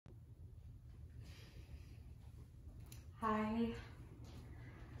Hi.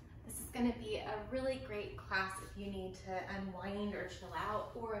 This is going to be a really great class if you need to unwind or chill out,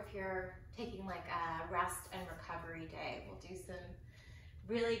 or if you're taking like a rest and recovery day. We'll do some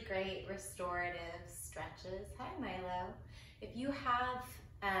really great restorative stretches. Hi, Milo. If you have,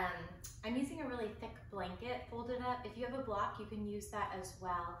 I'm using a really thick blanket folded up. If you have a block, you can use that as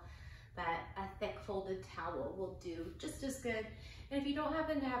well, but a thick folded towel will do just as good. And if you don't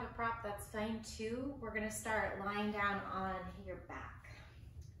happen to have a prop, that's fine too. We're gonna start lying down on your back,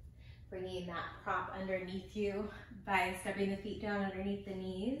 bringing that prop underneath you by stepping the feet down underneath the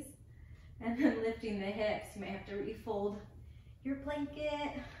knees, and then lifting the hips. You might have to refold your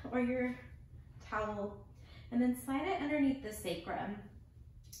blanket or your towel, and then slide it underneath the sacrum.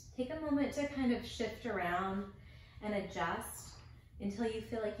 Take a moment to kind of shift around and adjust until you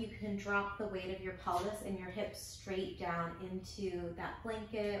feel like you can drop the weight of your pelvis and your hips straight down into that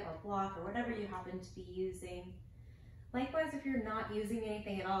blanket or block or whatever you happen to be using. Likewise, if you're not using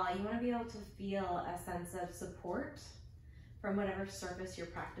anything at all, you want to be able to feel a sense of support from whatever surface you're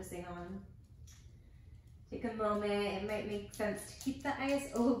practicing on. Take a moment. It might make sense to keep the eyes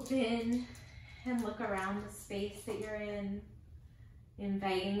open and look around the space that you're in,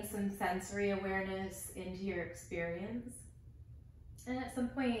 inviting some sensory awareness into your experience. And at some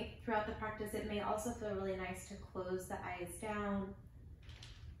point throughout the practice, it may also feel really nice to close the eyes down,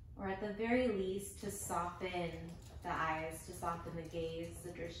 or at the very least to soften the eyes, to soften the gaze, the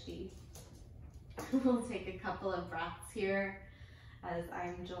drishti. We'll take a couple of breaths here as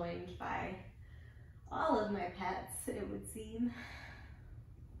I'm joined by all of my pets, it would seem.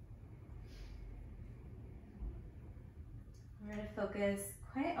 We're going to focus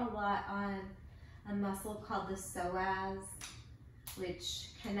quite a lot on a muscle called the psoas,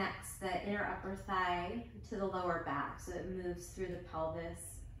 which connects the inner upper thigh to the lower back, so it moves through the pelvis.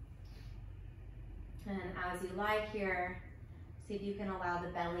 And as you lie here, see if you can allow the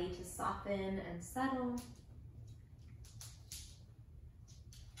belly to soften and settle.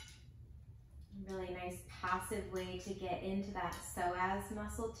 A really nice passive way to get into that psoas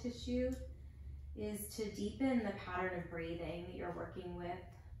muscle tissue is to deepen the pattern of breathing that you're working with.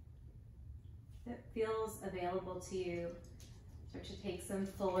 If it feels available to you, start to take some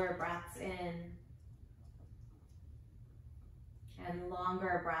fuller breaths in and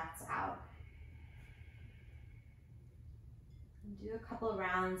longer breaths out. And do a couple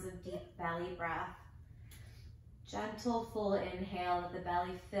rounds of deep belly breath. Gentle, full inhale, let the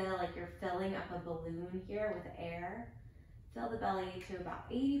belly fill like you're filling up a balloon here with air. Fill the belly to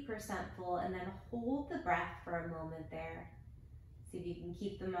about 80% full, and then hold the breath for a moment there. See if you can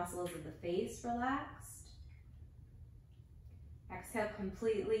keep the muscles of the face relaxed. Exhale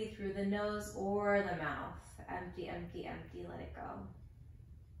completely through the nose or the mouth. Empty, empty, empty, let it go.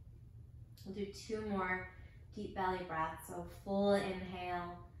 We'll do 2 more deep belly breaths. So full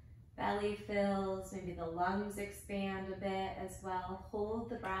inhale, belly fills, maybe the lungs expand a bit as well. Hold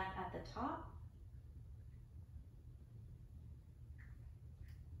the breath at the top.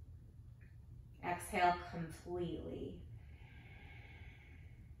 Exhale completely.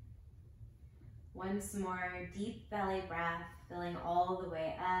 Once more, deep belly breath, filling all the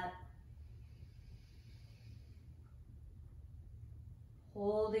way up.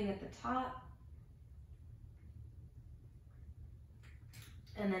 Holding at the top.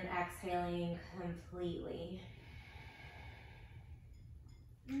 And then exhaling completely.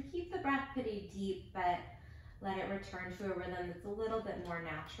 And keep the breath pretty deep, but let it return to a rhythm that's a little bit more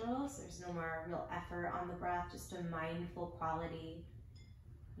natural, so there's no more real effort on the breath, just a mindful quality.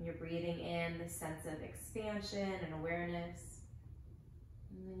 You're breathing in the sense of expansion and awareness.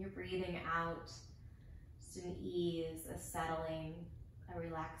 And then you're breathing out just an ease, a settling, a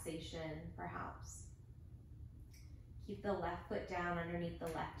relaxation perhaps. Keep the left foot down underneath the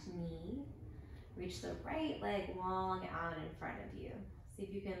left knee. Reach the right leg long out in front of you. See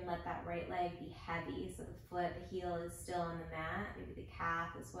if you can let that right leg be heavy, so the foot, the heel is still on the mat, maybe the calf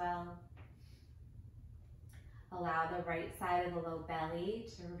as well. Allow the right side of the low belly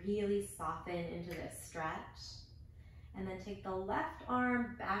to really soften into this stretch. And then take the left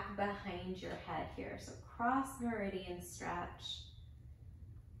arm back behind your head here. So cross meridian stretch.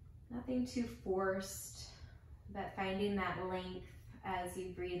 Nothing too forced, but finding that length as you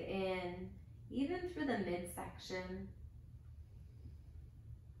breathe in, even through the midsection.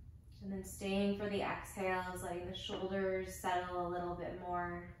 And then staying for the exhales, letting the shoulders settle a little bit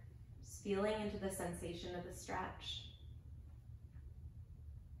more. Feeling into the sensation of the stretch.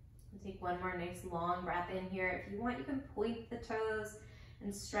 And take one more nice long breath in here. If you want, you can point the toes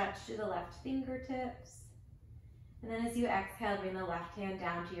and stretch to the left fingertips. And then as you exhale, bring the left hand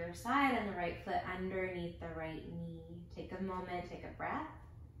down to your side and the right foot underneath the right knee. Take a moment, take a breath.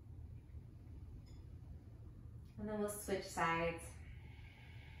 And then we'll switch sides.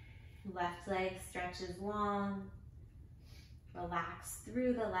 Left leg stretches long. Relax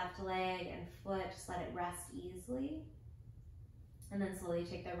through the left leg and foot, just let it rest easily. And then slowly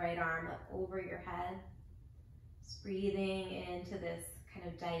take the right arm up over your head. Just breathing into this kind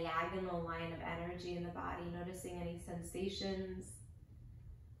of diagonal line of energy in the body, noticing any sensations.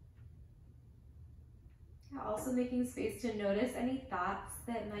 Also making space to notice any thoughts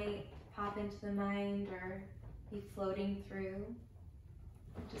that might pop into the mind or be floating through.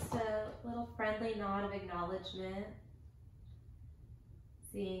 Just a little friendly nod of acknowledgement.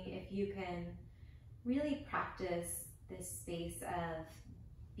 Seeing if you can really practice this space of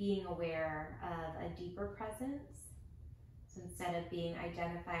being aware of a deeper presence. So instead of being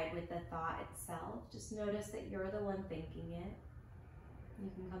identified with the thought itself, just notice that you're the one thinking it. You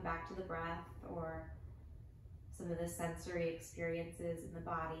can come back to the breath or some of the sensory experiences in the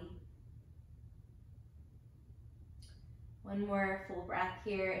body. One more full breath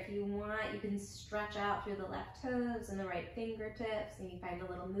here. If you want, you can stretch out through the left toes and the right fingertips, and you find a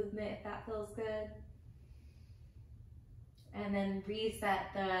little movement if that feels good. And then reset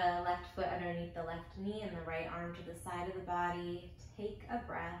the left foot underneath the left knee and the right arm to the side of the body. Take a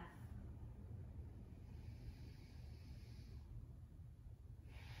breath.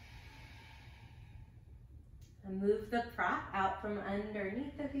 And move the prop out from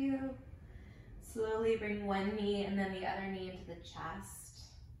underneath of you. Slowly bring one knee and then the other knee into the chest.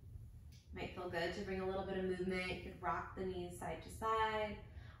 Might feel good to bring a little bit of movement. You could rock the knees side to side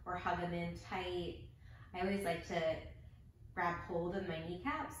or hug them in tight. I always like to grab hold of my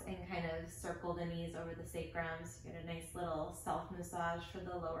kneecaps and kind of circle the knees over the sacrums. Get a nice little self-massage for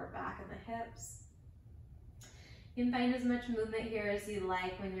the lower back and the hips. You can find as much movement here as you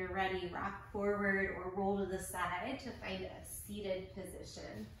like. When you're ready, rock forward or roll to the side to find a seated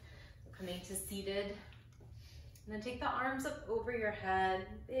position. So coming to seated, and then take the arms up over your head,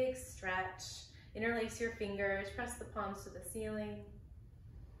 big stretch. Interlace your fingers, press the palms to the ceiling.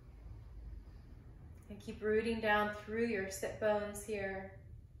 And keep rooting down through your sit bones here.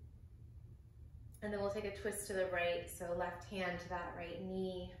 And then we'll take a twist to the right. So left hand to that right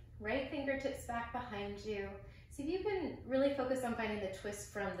knee, right fingertips back behind you. See if you can really focus on finding the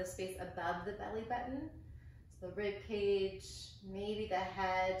twist from the space above the belly button. So the rib cage, maybe the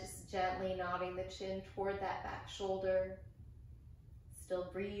head, just gently nodding the chin toward that back shoulder. Still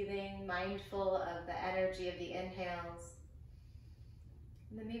breathing, mindful of the energy of the inhales.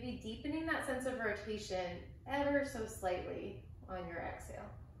 And then maybe deepening that sense of rotation ever so slightly on your exhale.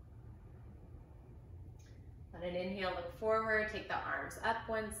 On an inhale, look forward, take the arms up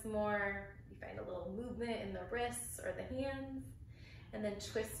once more. You find a little movement in the wrists or the hands, and then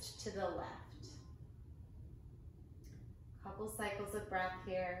twist to the left. Couple cycles of breath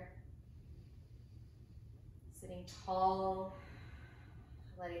here. Sitting tall,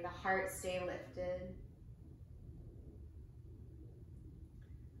 letting the heart stay lifted.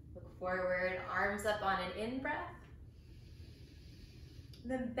 Look forward, arms up on an in-breath.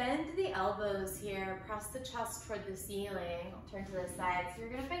 Then bend the elbows here, press the chest toward the ceiling. I'll turn to the side. So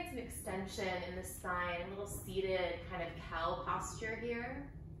you're gonna find some extension in the spine, a little seated kind of cow posture here.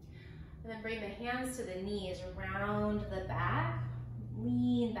 And then bring the hands to the knees, around the back.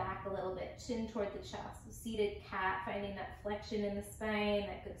 Lean back a little bit, chin toward the chest. So seated cat, finding that flexion in the spine,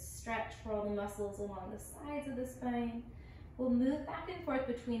 that good stretch for all the muscles along the sides of the spine. We'll move back and forth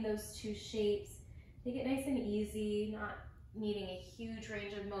between those two shapes. Take it nice and easy, not needing a huge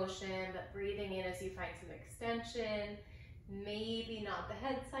range of motion, but breathing in as you find some extension. Maybe not the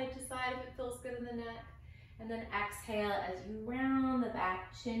head side to side if it feels good in the neck. And then exhale as you round the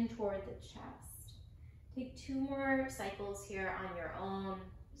back, chin toward the chest. Take 2 more cycles here on your own,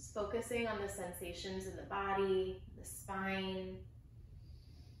 just focusing on the sensations in the body, the spine,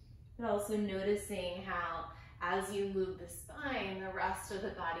 but also noticing how as you move the spine, the rest of the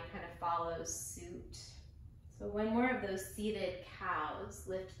body kind of follows suit. So one more of those seated cows.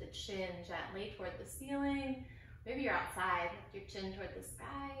 Lift the chin gently toward the ceiling. Maybe you're outside, lift your chin toward the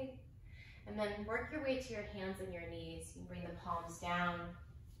sky. And then work your way to your hands and your knees. You can bring the palms down,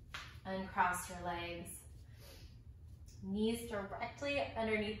 uncross your legs. Knees directly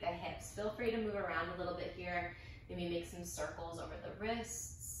underneath the hips. Feel free to move around a little bit here. Maybe make some circles over the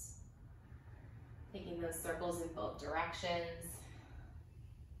wrists. Taking those circles in both directions.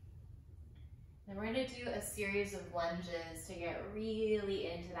 And we're going to do a series of lunges to get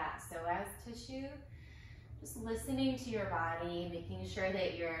really into that psoas tissue. Just listening to your body, making sure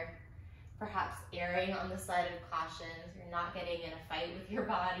that you're perhaps erring on the side of caution. You're not getting in a fight with your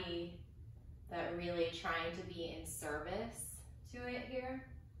body, but really trying to be in service to it here.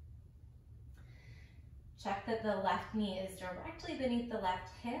 Check that the left knee is directly beneath the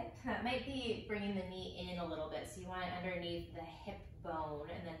left hip. That might be bringing the knee in a little bit, so you want it underneath the hip bone,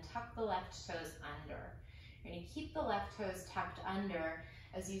 and then tuck the left toes under. You're going to keep the left toes tucked under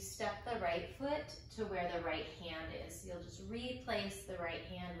as you step the right foot to where the right hand is. You'll just replace the right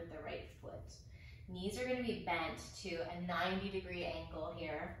hand with the right foot. Knees are going to be bent to a 90-degree angle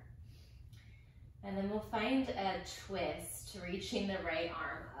here. And then we'll find a twist, reaching the right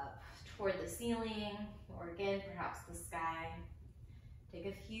arm up toward the ceiling, or again, perhaps the sky. Take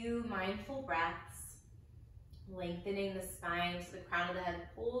a few mindful breaths, lengthening the spine so the crown of the head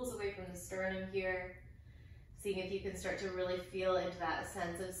pulls away from the sternum here. Seeing if you can start to really feel into that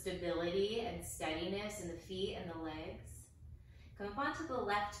sense of stability and steadiness in the feet and the legs. Come up onto the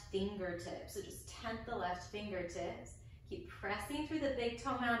left fingertips, so just tent the left fingertips. Keep pressing through the big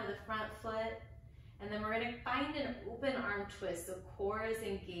toe mound of the front foot. And then we're going to find an open arm twist, so core is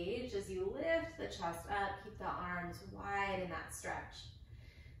engaged as you lift the chest up, keep the arms wide in that stretch.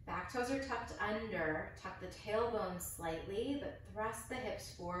 Back toes are tucked under, tuck the tailbone slightly, but thrust the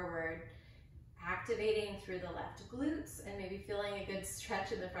hips forward, activating through the left glutes and maybe feeling a good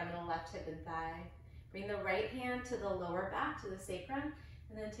stretch in the front of the left hip and thigh. Bring the right hand to the lower back, to the sacrum,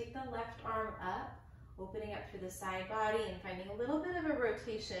 and then take the left arm up, opening up through the side body and finding a little bit of a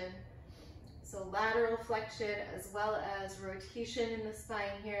rotation. So lateral flexion as well as rotation in the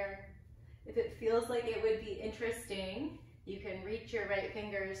spine here. If it feels like it would be interesting, you can reach your right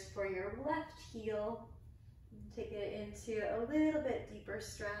fingers for your left heel. Take it into a little bit deeper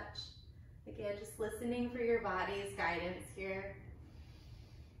stretch. Again, just listening for your body's guidance here.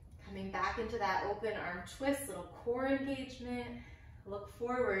 Coming back into that open arm twist, little core engagement. Look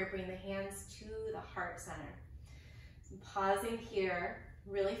forward, bring the hands to the heart center. So pausing here,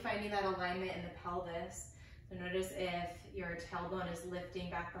 really finding that alignment in the pelvis. So notice if your tailbone is lifting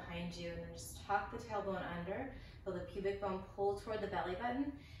back behind you, and then just tuck the tailbone under. Feel the pubic bone pull toward the belly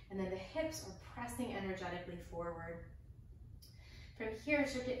button, and then the hips are pressing energetically forward. From here,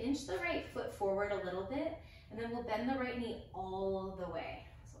 start to inch the right foot forward a little bit, and then we'll bend the right knee all the way.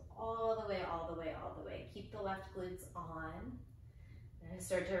 So all the way, all the way, all the way. Keep the left glutes on. And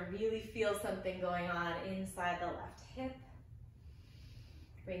start to really feel something going on inside the left hip.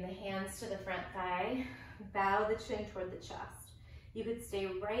 Bring the hands to the front thigh. Bow the chin toward the chest. You could stay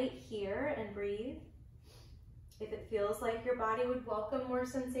right here and breathe. If it feels like your body would welcome more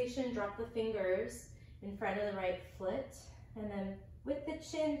sensation, drop the fingers in front of the right foot. And then with the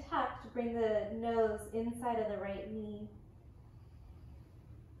chin tucked, bring the nose inside of the right knee.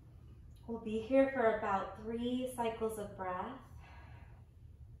 We'll be here for about 3 cycles of breath.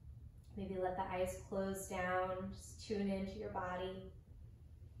 Maybe let the eyes close down, just tune into your body.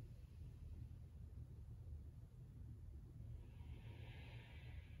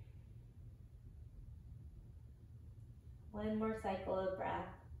 One more cycle of breath.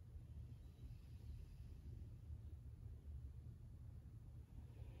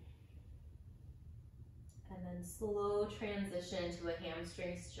 And then slow transition to a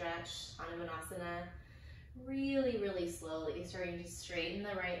hamstring stretch, Hanumanasana. Really, really slowly, starting to straighten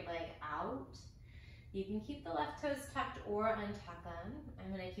the right leg out. You can keep the left toes tucked or untuck them.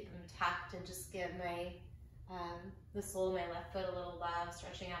 I'm going to keep them tucked and just give my the sole of my left foot a little love,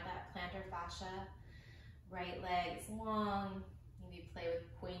 stretching out that plantar fascia. Right leg is long. Maybe play with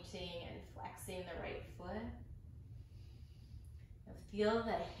pointing and flexing the right foot. Now feel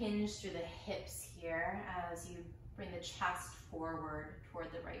the hinge through the hips here as you bring the chest forward toward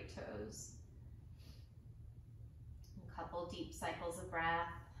the right toes. A couple deep cycles of breath,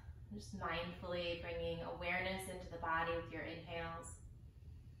 just mindfully bringing awareness into the body with your inhales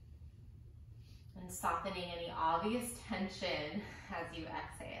and softening any obvious tension as you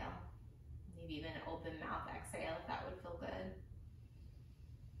exhale. Maybe even an open mouth exhale if that would feel good.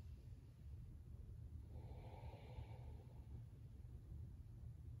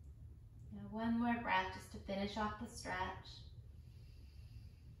 Now one more breath just to finish off the stretch.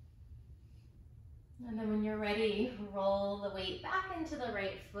 And then when you're ready, roll the weight back into the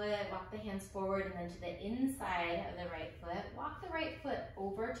right foot, walk the hands forward and then to the inside of the right foot. Walk the right foot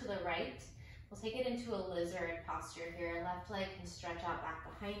over to the right. We'll take it into a lizard posture here. Left leg can stretch out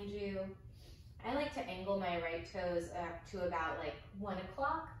back behind you. I like to angle my right toes up to about like 1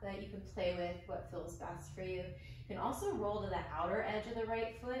 o'clock, but you can play with what feels best for you. You can also roll to the outer edge of the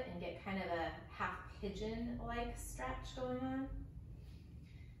right foot and get kind of a half pigeon-like stretch going on.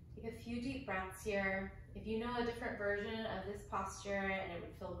 Take a few deep breaths here. If you know a different version of this posture and it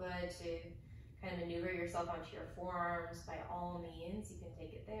would feel good to kind of maneuver yourself onto your forearms, by all means, you can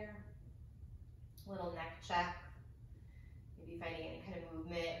take it there. Little neck check. Maybe finding any kind of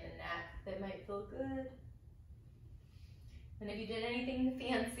movement in the neck that might feel good. And if you did anything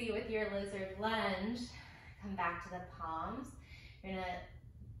fancy with your lizard lunge, come back to the palms. You're gonna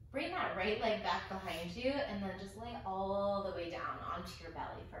bring that right leg back behind you and then just lay all the way down onto your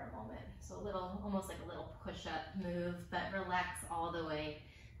belly for a moment. So a little, almost like a little push-up move, but relax all the way.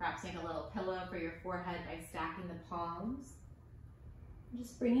 Perhaps make a little pillow for your forehead by stacking the palms.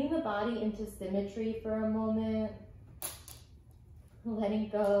 Just bringing the body into symmetry for a moment. Letting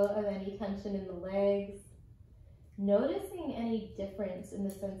go of any tension in the legs. Noticing any difference in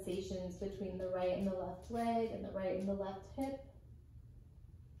the sensations between the right and the left leg and the right and the left hip.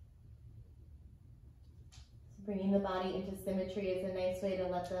 So bringing the body into symmetry is a nice way to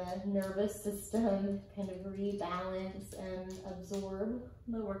let the nervous system kind of rebalance and absorb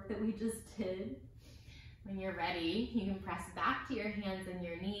the work that we just did. When you're ready, you can press back to your hands and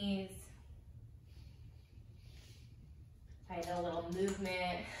your knees. Find a little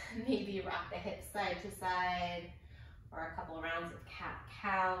movement, maybe rock the hips side to side, or a couple rounds of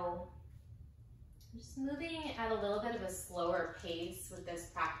cat-cow. Just moving at a little bit of a slower pace with this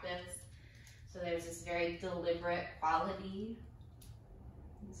practice. So there's this very deliberate quality.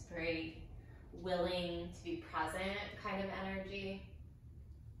 It's very willing to be present kind of energy.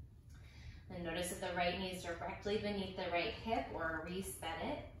 And notice if the right knee is directly beneath the right hip, or reset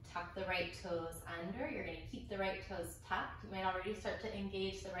it. Tuck the right toes under. You're going to keep the right toes tucked. You might already start to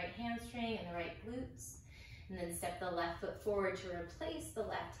engage the right hamstring and the right glutes. And then step the left foot forward to replace the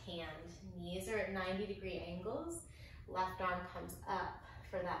left hand. Knees are at 90-degree angles. Left arm comes up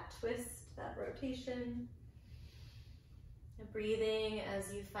for that twist, that rotation. And breathing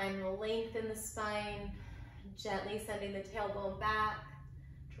as you find the length in the spine, gently sending the tailbone back,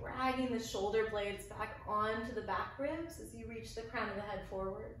 dragging the shoulder blades back onto the back ribs as you reach the crown of the head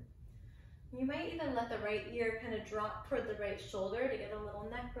forward. You might even let the right ear kind of drop toward the right shoulder to get a little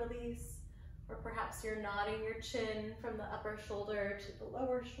neck release. Or perhaps you're nodding your chin from the upper shoulder to the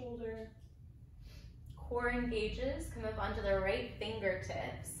lower shoulder. Core engages, come up onto the right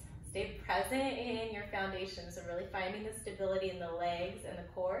fingertips. Stay present in your foundation, so really finding the stability in the legs and the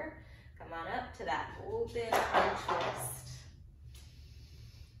core. Come on up to that open arm twist.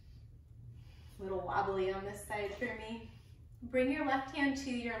 A little wobbly on this side for me. Bring your left hand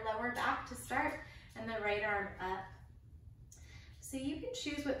to your lower back to start, and the right arm up. So you can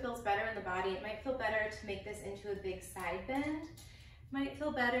choose what feels better in the body. It might feel better to make this into a big side bend. It might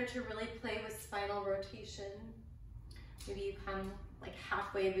feel better to really play with spinal rotation. Maybe you come like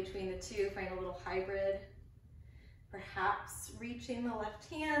halfway between the two, find a little hybrid. Perhaps reaching the left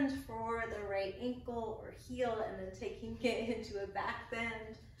hand for the right ankle or heel and then taking it into a back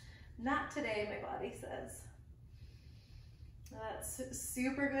bend. Not today, my body says. That's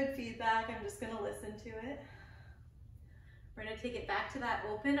super good feedback. I'm just gonna listen to it. We're gonna take it back to that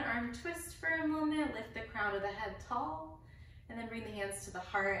open arm twist for a moment, lift the crown of the head tall, and then bring the hands to the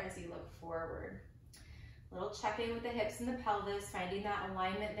heart as you look forward. A little check-in with the hips and the pelvis, finding that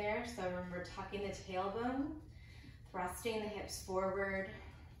alignment there. So remember, tucking the tailbone, thrusting the hips forward,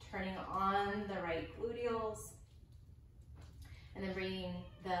 turning on the right gluteals, and then bringing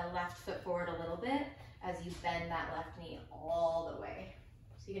the left foot forward a little bit as you bend that left knee all the way.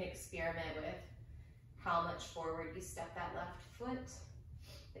 So you can experiment with how much forward you step that left foot,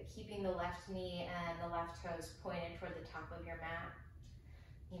 but keeping the left knee and the left toes pointed toward the top of your mat.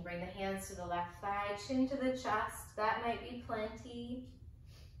 You can bring the hands to the left thigh, chin to the chest. That might be plenty.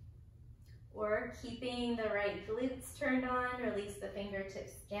 Or keeping the right glutes turned on, release the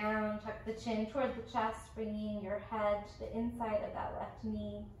fingertips down, tuck the chin toward the chest, bringing your head to the inside of that left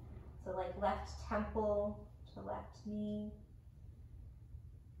knee. So like left temple to left knee.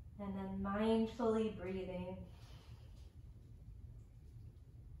 And then mindfully breathing.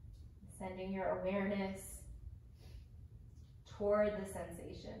 Sending your awareness toward the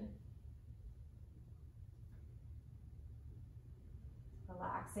sensation.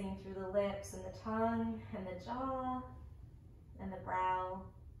 Relaxing through the lips and the tongue and the jaw and the brow.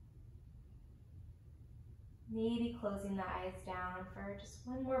 Maybe closing the eyes down for just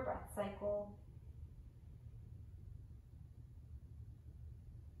one more breath cycle.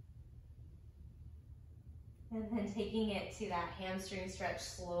 And then taking it to that hamstring stretch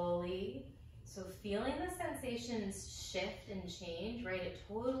slowly. So feeling the sensations shift and change, right? It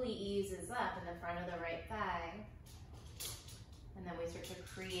totally eases up in the front of the right thigh. And then we start to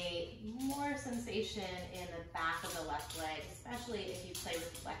create more sensation in the back of the left leg, especially if you play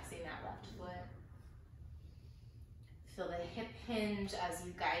with flexing that left foot. Feel the hip hinge as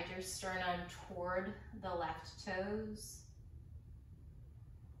you guide your sternum toward the left toes.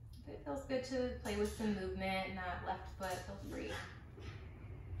 If it feels good to play with some movement in that left foot, feel free.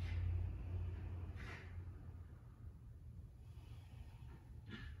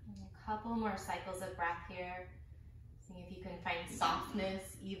 And a couple more cycles of breath here. Seeing if you can find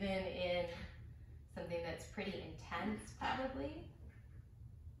softness even in something that's pretty intense, probably.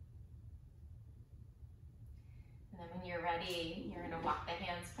 And then when you're ready, you're gonna walk the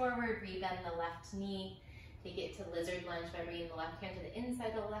hands forward, rebend the left knee, take it to lizard lunge by bringing the left hand to the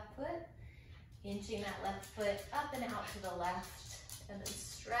inside of the left foot, inching that left foot up and out to the left, and then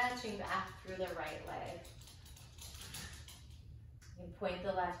stretching back through the right leg. You can point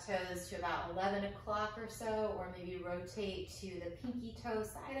the left toes to about 11 o'clock or so, or maybe rotate to the pinky toe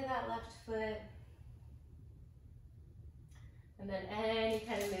side of that left foot. And then any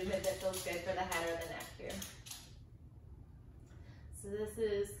kind of movement that feels good for the head or the neck here. So this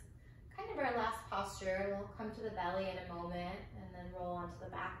is kind of our last posture. We'll come to the belly in a moment and then roll onto the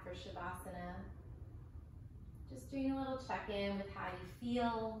back for Shavasana. Just doing a little check-in with how you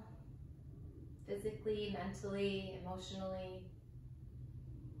feel physically, mentally, emotionally.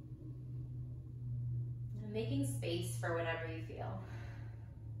 And making space for whatever you feel.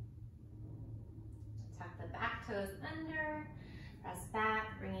 Tuck the back toes under, press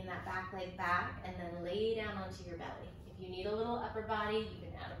back, bringing that back leg back, and then lay down onto your belly. If you need a little upper body, you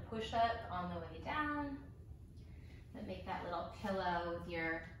can add a push-up on the way down. And make that little pillow with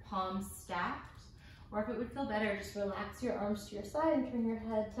your palms stacked. Or if it would feel better, just relax your arms to your side and turn your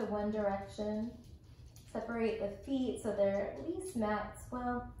head to one direction. Separate the feet so they're at least mats,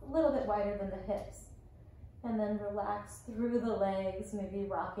 well, a little bit wider than the hips. And then relax through the legs, maybe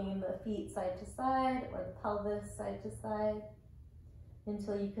rocking the feet side to side or the pelvis side to side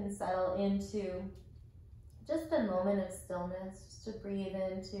until you can settle into just a moment of stillness, just to breathe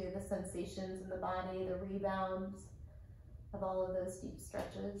into the sensations in the body, the rebounds of all of those deep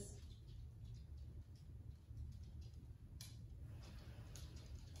stretches.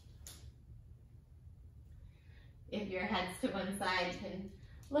 If your head's to one side, you can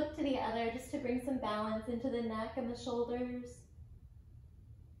look to the other just to bring some balance into the neck and the shoulders.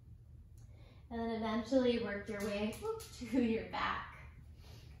 And then eventually work your way to your back.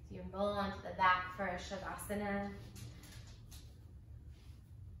 So you roll onto the back for a Shavasana.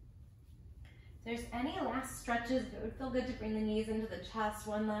 If there's any last stretches, it would feel good to bring the knees into the chest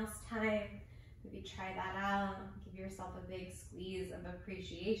one last time. Maybe try that out. Give yourself a big squeeze of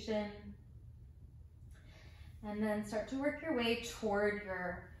appreciation. And then start to work your way toward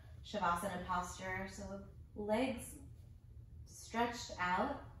your Shavasana posture. So legs stretched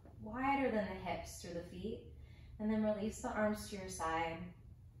out, wider than the hips through the feet. And then release the arms to your side.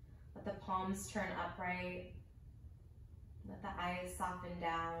 Let the palms turn upright. Let the eyes soften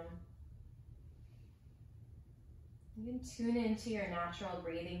down. You can tune into your natural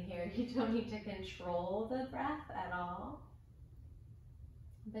breathing here. You don't need to control the breath at all.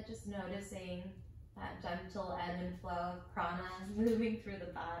 But just noticing that gentle ebb and flow of prana moving through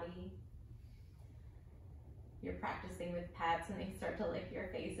the body. You're practicing with pets and they start to lick your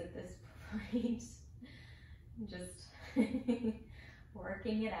face at this point. Just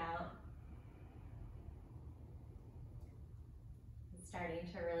working it out. And starting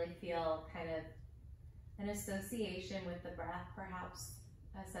to really feel kind of an association with the breath, perhaps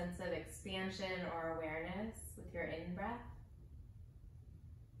a sense of expansion or awareness with your in-breath.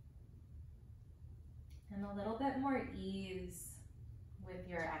 And a little bit more ease with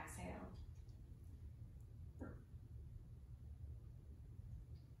your exhale.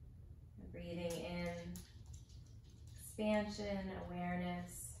 Breathing in expansion,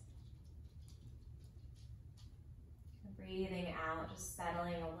 awareness. And breathing out, just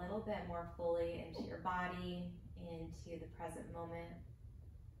settling a little bit more fully into your body, into the present moment.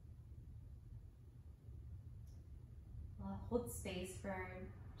 I'll hold space for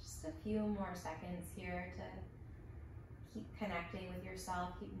just a few more seconds here to keep connecting with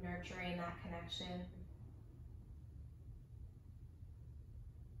yourself, keep nurturing that connection.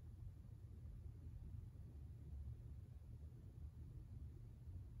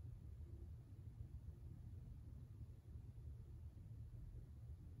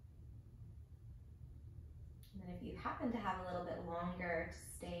 And then if you happen to have a little bit longer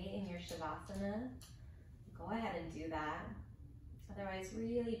to stay in your Shavasana, go ahead and do that. Otherwise,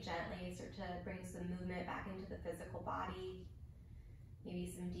 really gently start to bring some movement back into the physical body.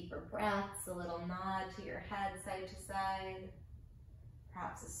 Maybe some deeper breaths, a little nod to your head side to side.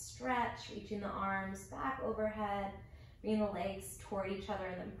 perhaps a stretch, reaching the arms back overhead, bringing the legs toward each other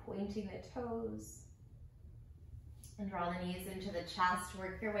and then pointing the toes. And draw the knees into the chest,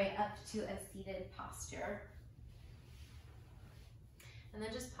 work your way up to a seated posture. And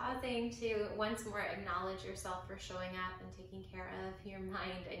then just pausing to once more acknowledge yourself for showing up and taking care of your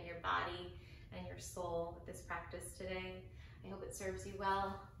mind and your body and your soul with this practice today. I hope it serves you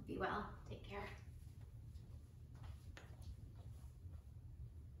well. Be well. Take care.